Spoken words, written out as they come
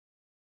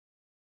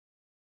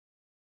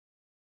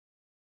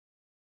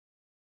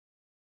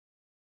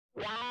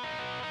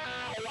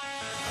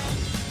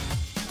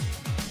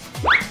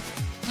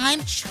I'm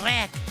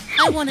Shrek.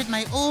 I wanted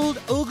my old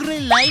ogre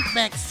life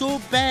back so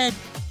bad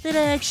that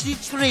I actually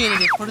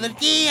traded it for the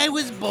day I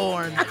was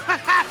born.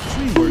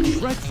 DreamWorks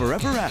Shrek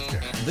Forever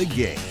After, the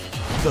game,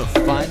 the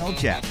final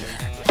chapter.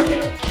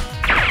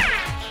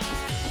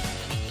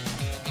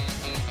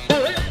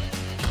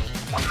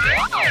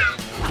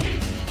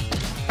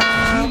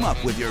 Team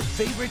up with your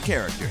favorite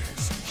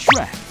characters,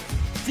 Shrek,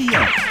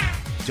 Fiona,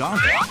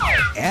 Donkey,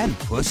 and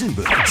Puss in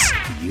Boots.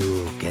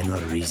 You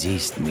cannot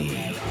resist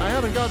me. I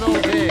haven't got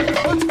all day.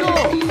 Let's go!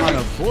 On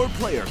a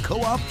 4-player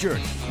co-op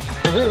journey.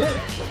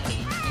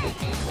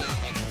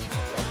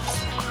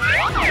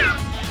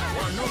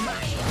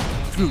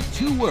 Through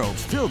 2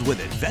 worlds filled with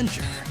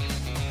adventure.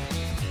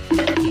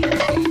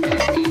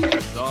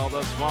 Saw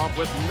the swamp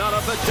with none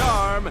of the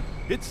charm.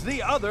 It's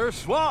the other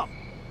swamp.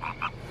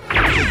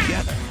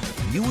 Together,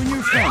 you and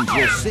your friends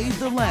will save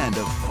the land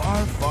of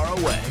far, far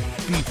away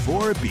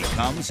before it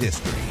becomes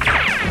history.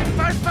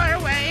 Far, far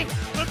away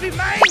will be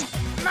mine!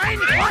 Mine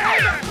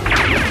forever!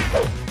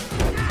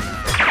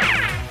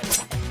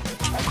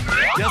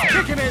 Just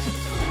kicking it.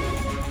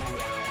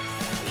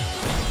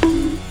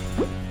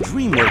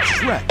 DreamWorks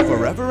Shrek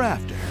Forever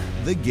After,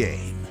 the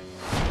game.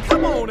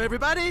 Come on,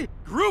 everybody.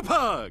 Group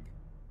hug.